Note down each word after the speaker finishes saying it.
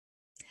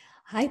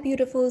Hi,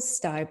 beautiful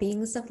star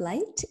beings of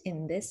light.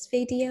 In this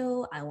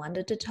video, I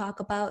wanted to talk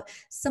about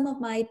some of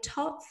my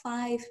top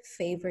 5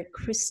 favorite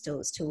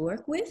crystals to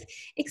work with,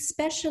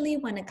 especially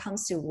when it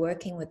comes to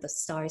working with the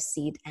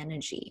starseed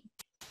energy.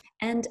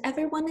 And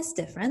everyone is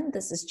different.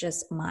 This is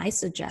just my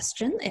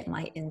suggestion. It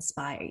might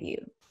inspire you.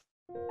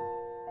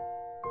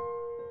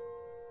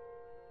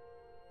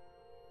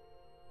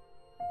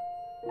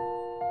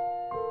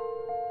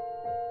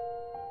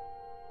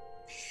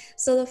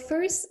 So the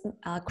first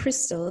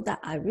crystal that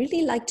I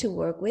really like to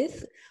work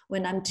with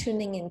when I'm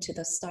tuning into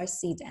the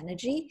starseed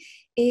energy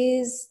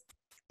is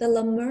the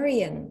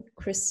Lemurian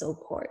crystal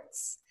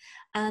quartz.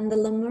 And the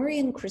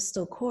Lemurian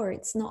crystal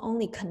quartz not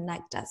only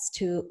connect us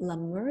to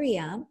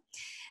Lemuria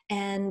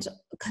and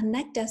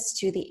connect us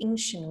to the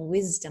ancient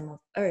wisdom of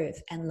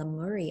Earth and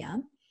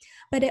Lemuria,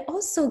 but it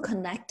also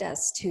connect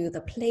us to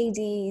the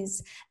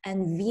Pleiades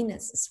and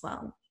Venus as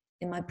well.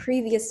 In my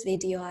previous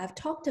video, I've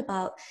talked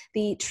about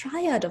the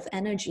triad of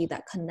energy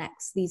that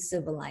connects these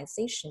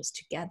civilizations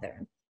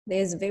together.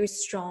 There's a very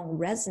strong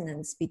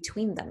resonance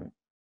between them.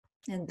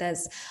 And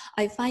thus,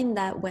 I find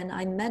that when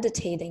I'm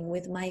meditating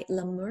with my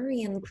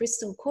Lemurian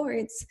crystal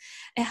quartz,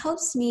 it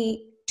helps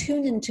me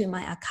tune into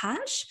my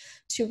Akash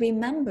to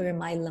remember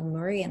my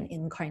Lemurian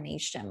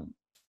incarnation.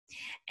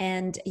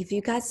 And if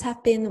you guys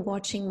have been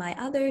watching my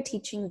other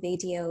teaching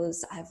videos,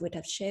 I would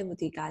have shared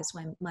with you guys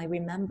my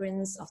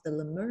remembrance of the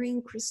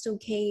Lemurian crystal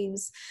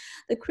caves.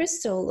 The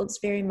crystal looks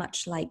very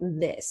much like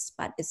this,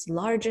 but it's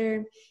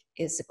larger.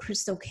 It's a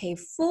crystal cave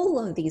full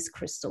of these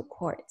crystal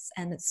quartz,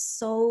 and it's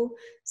so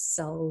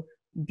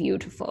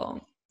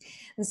beautiful.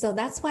 And so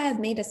that's why I've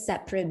made a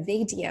separate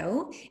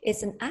video.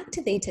 It's an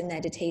activated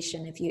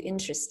meditation. If you're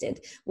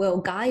interested, will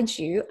guide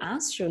you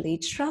astrally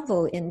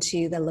travel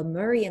into the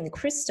Lemurian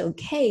crystal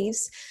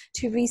caves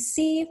to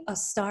receive a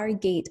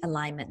Stargate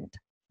alignment.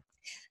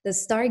 The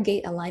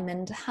Stargate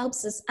alignment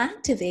helps us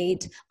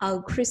activate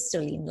our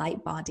crystalline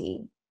light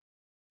body.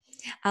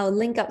 I'll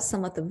link up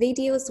some of the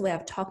videos where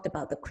I've talked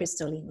about the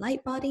crystalline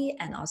light body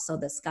and also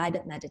this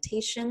guided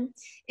meditation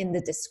in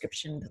the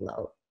description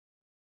below.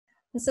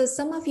 And so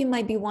some of you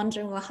might be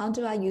wondering, well, how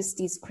do I use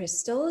these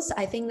crystals?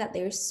 I think that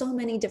there's so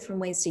many different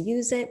ways to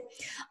use it.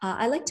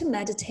 I like to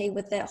meditate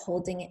with it,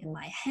 holding it in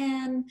my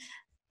hand,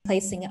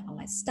 placing it on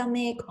my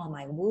stomach, on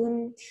my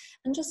womb,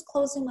 and just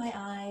closing my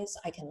eyes.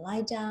 I can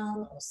lie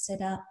down or sit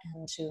up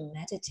and to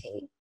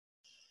meditate.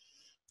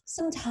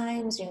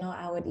 Sometimes,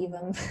 I would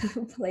even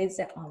place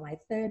it on my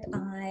third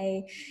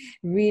eye,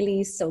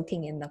 really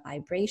soaking in the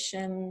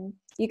vibration.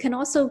 You can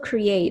also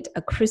create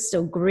a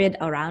crystal grid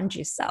around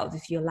yourself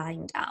if you're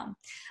lying down.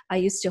 I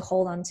used to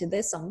hold on to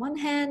this on one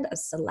hand, a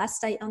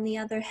celestite on the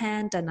other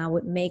hand, and I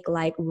would make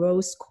like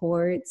rose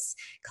quartz,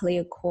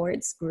 clear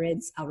quartz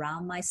grids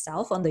around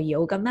myself on the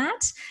yoga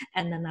mat,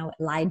 and then I would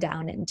lie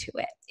down into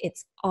it.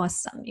 It's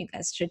awesome. You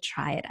guys should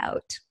try it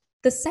out.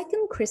 The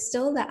second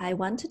crystal that I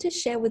wanted to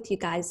share with you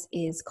guys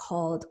is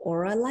called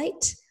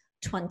Auralite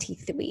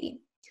 23.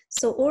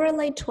 So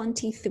Auralite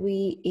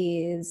 23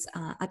 is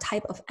a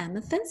type of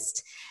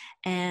amethyst,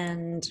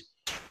 and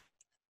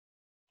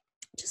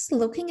just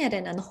looking at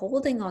it and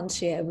holding on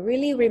to it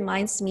really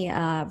reminds me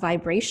a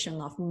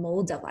vibration of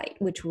Moldavite,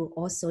 which we'll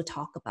also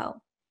talk about.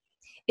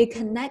 It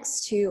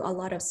connects to a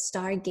lot of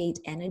Stargate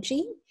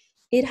energy.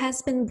 It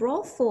has been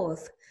brought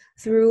forth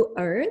through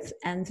Earth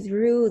and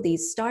through the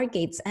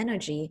Stargate's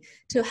energy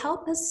to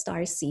help us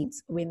starseeds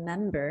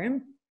remember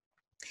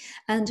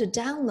and to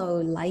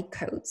download light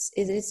codes.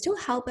 It is to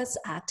help us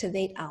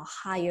activate our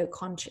higher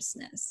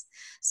consciousness.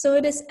 So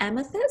it is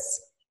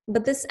amethyst,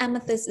 but this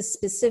amethyst is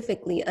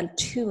specifically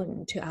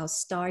attuned to our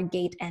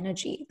Stargate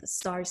energy, the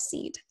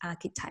Starseed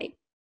archetype.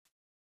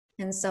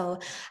 And so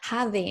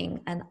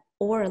having an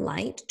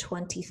Auralite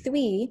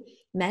 23,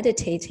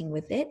 meditating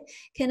with it,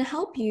 can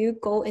help you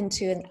go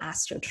into an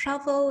astral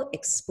travel,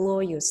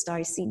 explore your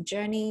starseed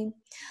journey.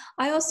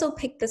 I also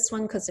picked this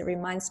one because it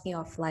reminds me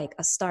of like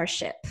a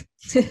starship.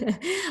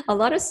 A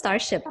lot of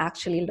starship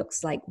actually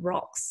looks like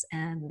rocks,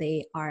 and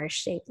they are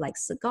shaped like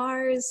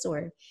cigars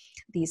or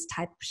these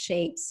type of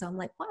shapes. So I'm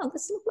like, wow,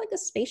 this looks like a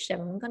spaceship.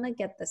 I'm gonna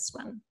get this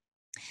one.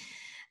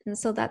 And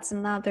so that's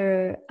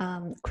another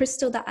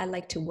crystal that I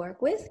like to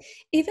work with.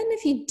 Even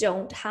if you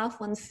don't have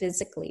one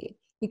physically,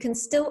 you can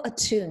still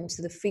attune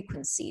to the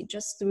frequency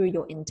just through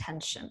your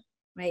intention,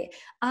 right?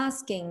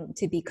 Asking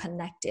to be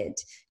connected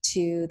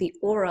to the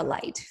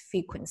Auralite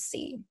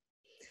frequency.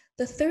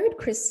 The third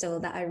crystal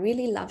that I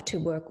really love to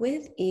work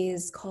with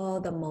is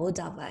called the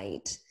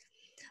Moldavite.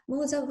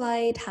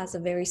 Moldavite has a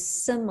very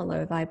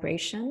similar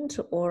vibration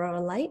to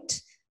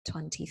Auralite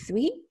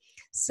 23.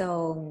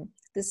 So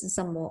this is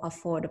a more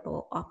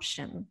affordable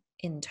option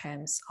in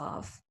terms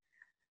of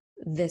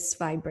this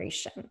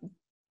vibration.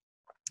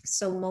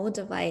 So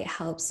Moldavite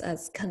helps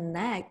us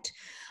connect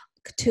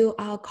to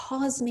our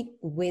cosmic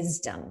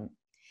wisdom.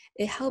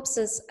 It helps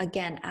us,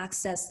 again,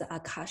 access the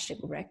Akashic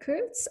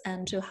records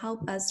and to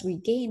help us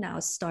regain our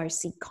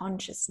starseed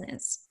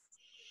consciousness.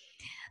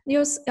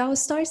 Our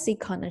starseed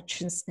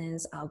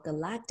consciousness, our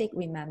galactic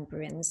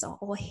remembrance are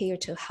all here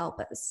to help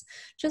us.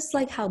 Just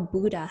like how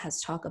Buddha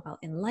has talked about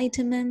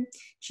enlightenment,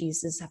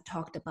 Jesus have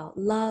talked about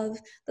love,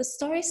 the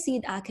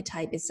starseed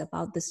archetype is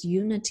about this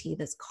unity,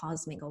 this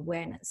cosmic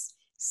awareness,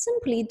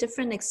 simply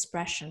different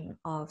expression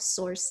of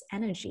source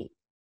energy.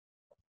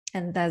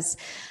 And thus,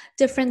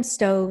 different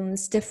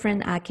stones,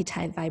 different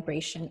archetype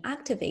vibration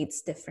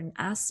activates different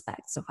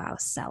aspects of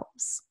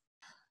ourselves.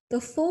 The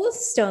fourth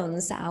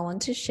stones that I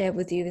want to share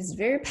with you is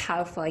very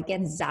powerful. I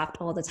get zapped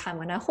all the time.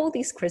 When I hold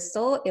these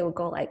crystals, it will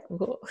go like,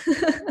 whoa.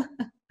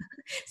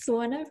 So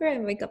whenever I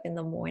wake up in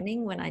the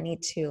morning, when I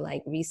need to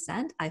like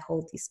reset, I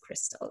hold these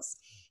crystals.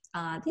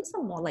 These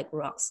are more like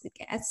rocks, I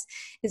guess.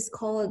 It's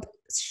called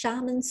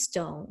shaman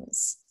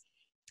stones.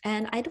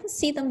 And I don't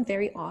see them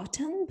very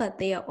often, but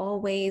they are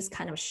always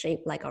kind of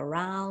shaped like a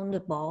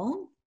round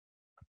ball.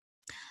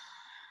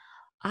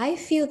 I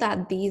feel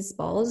that these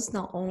balls,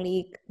 not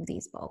only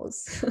these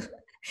balls,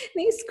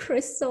 these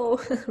crystal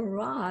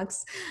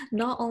rocks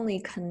not only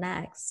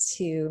connects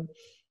to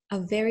a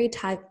very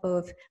type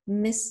of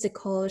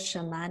mystical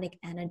shamanic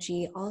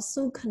energy,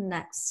 also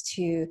connects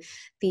to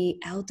the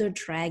elder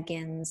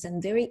dragons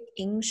and very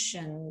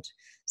ancient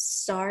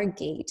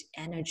stargate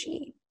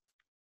energy.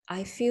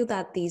 I feel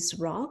that these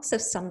rocks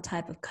have some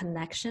type of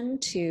connection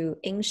to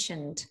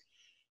ancient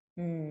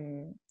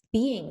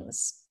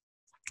beings.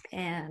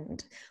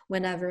 And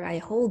whenever I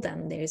hold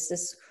them, there's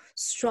this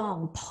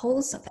strong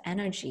pulse of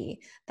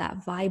energy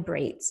that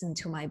vibrates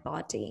into my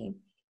body.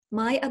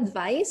 My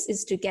advice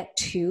is to get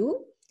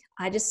two.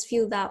 I just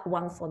feel that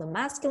one for the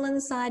masculine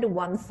side,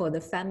 one for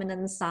the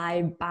feminine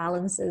side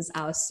balances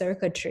our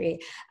circuitry,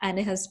 and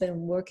it has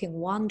been working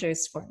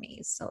wonders for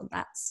me. So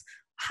that's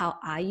how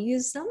I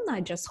use them. I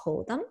just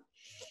hold them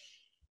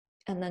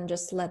and then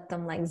just let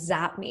them like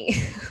zap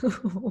me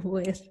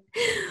with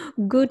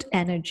good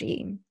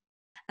energy.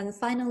 And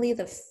finally,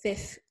 the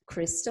fifth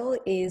crystal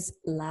is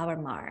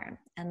Larimar.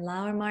 And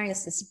Larimar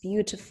is this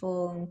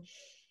beautiful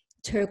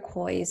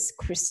turquoise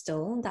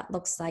crystal that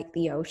looks like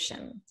the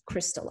ocean,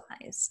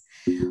 crystallized.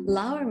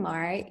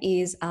 Larimar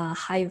is a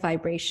high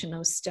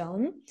vibrational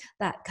stone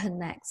that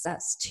connects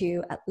us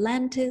to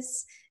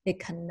Atlantis. It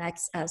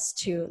connects us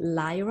to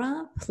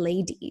Lyra,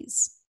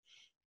 Pleiades,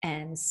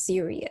 and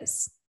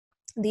Sirius.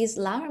 These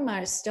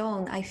Larimar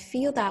stone, I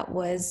feel that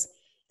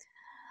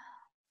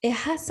it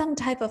has some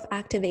type of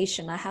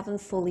activation. I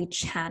haven't fully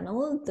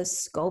channeled the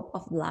scope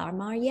of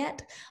Larimar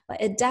yet,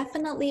 but it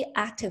definitely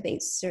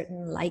activates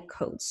certain light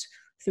codes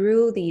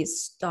through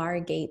these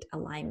Stargate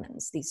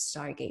alignments, these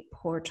Stargate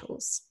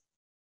portals.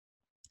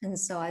 And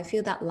so I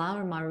feel that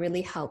Larimar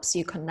really helps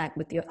you connect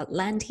with your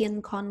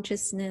Atlantean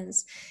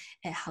consciousness.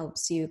 It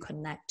helps you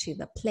connect to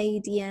the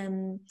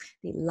Palladium,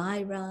 the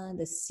Lyra,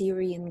 the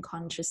Syrian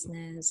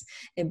consciousness.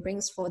 It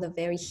brings forth a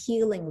very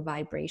healing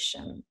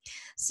vibration.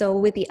 So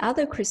with the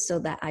other crystal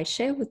that I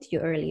shared with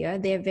you earlier,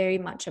 they're very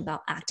much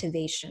about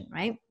activation,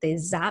 right? They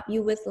zap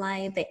you with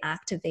light, they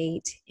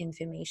activate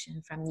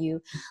information from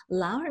you.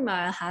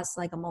 Larimar has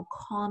like a more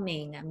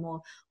calming and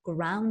more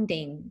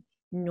grounding,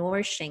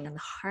 nourishing and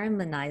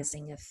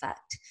harmonizing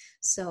effect.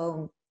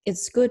 So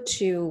it's good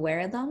to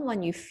wear them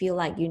when you feel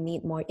like you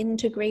need more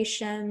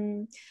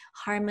integration,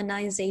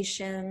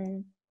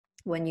 harmonization,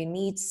 when you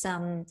need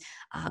some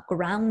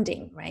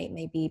grounding, right?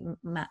 Maybe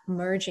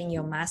merging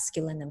your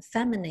masculine and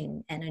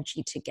feminine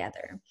energy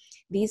together.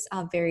 These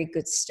are very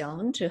good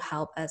stones to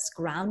help us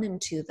ground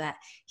into that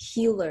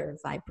healer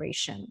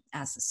vibration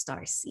as a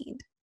starseed.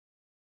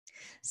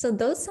 So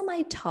those are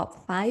my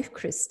top 5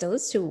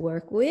 crystals to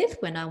work with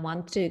when I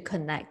want to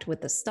connect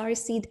with the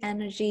starseed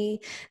energy.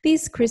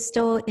 These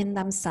crystals in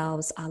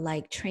themselves are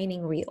like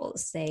training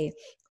wheels. They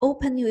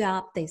open you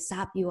up, they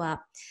zap you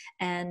up,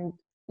 and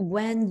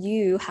when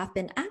you have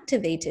been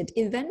activated,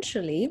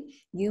 eventually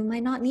you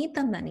might not need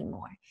them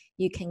anymore.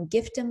 You can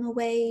gift them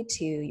away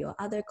to your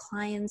other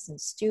clients and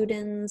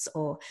students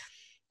or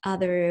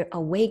other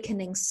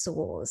awakening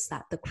souls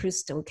that the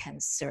crystal can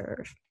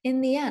serve. In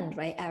the end,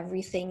 right,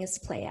 everything is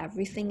play,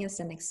 everything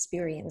is an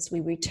experience. We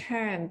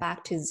return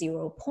back to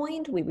 0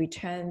 point, we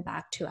return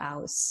back to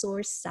our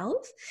source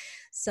self.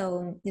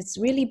 So it's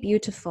really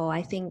beautiful.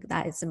 I think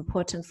that it's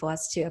important for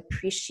us to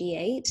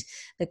appreciate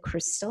the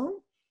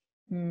crystal.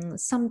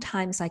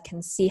 Sometimes I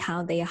can see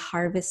how they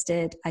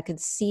harvested. I could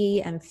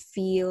see and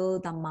feel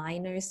the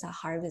miners that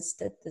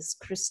harvested this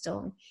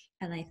crystal.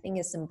 And I think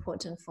it's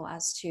important for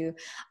us to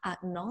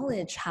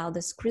acknowledge how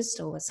this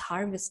crystal was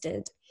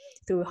harvested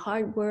through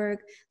hard work,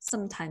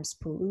 sometimes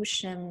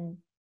pollution.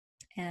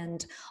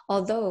 And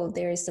although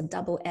there is a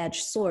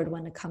double-edged sword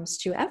when it comes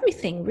to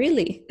everything,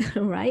 really,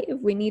 right? If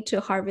we need to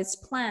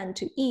harvest plant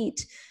to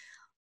eat,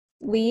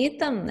 we eat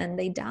them and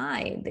they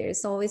die.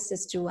 There's always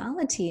this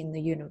duality in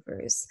the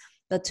universe.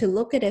 But to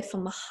look at it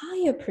from a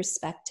higher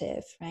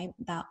perspective, right?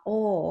 That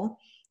all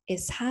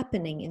is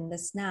happening in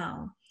this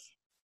now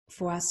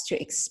for us to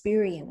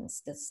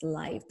experience this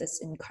life,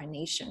 this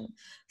incarnation,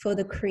 for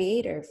the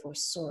creator, for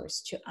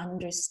source to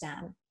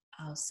understand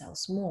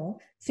ourselves more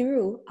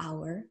through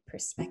our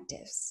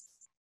perspectives.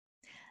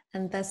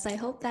 And thus, I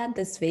hope that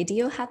this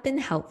video have been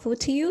helpful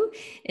to you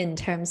in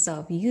terms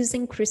of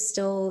using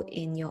crystal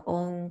in your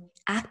own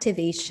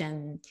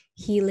activation,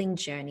 healing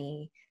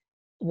journey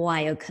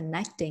while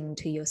connecting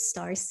to your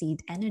starseed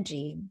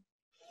energy.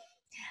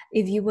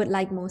 If you would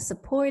like more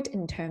support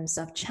in terms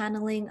of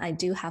channeling, I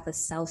do have a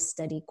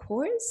self-study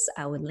course.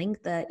 I will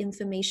link the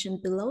information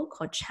below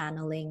called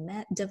Channeling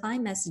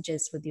Divine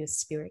Messages with Your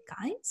Spirit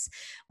Guides,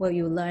 where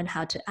you learn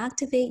how to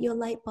activate your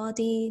light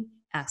body,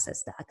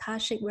 access the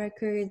Akashic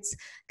records,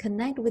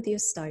 connect with your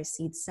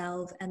starseed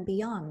self, and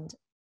beyond.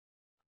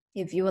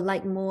 If you would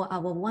like more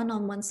our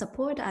one-on-one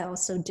support, I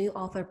also do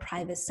offer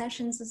private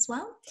sessions as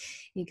well.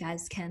 You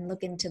guys can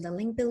look into the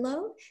link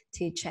below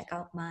to check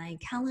out my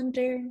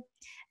calendar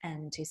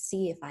and to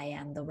see if I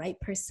am the right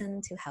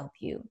person to help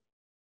you.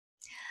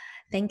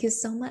 Thank you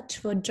so much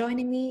for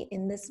joining me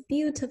in this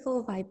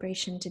beautiful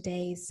vibration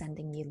today,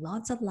 sending you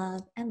lots of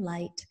love and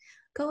light.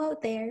 Go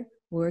out there,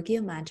 work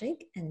your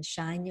magic, and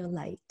shine your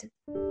light.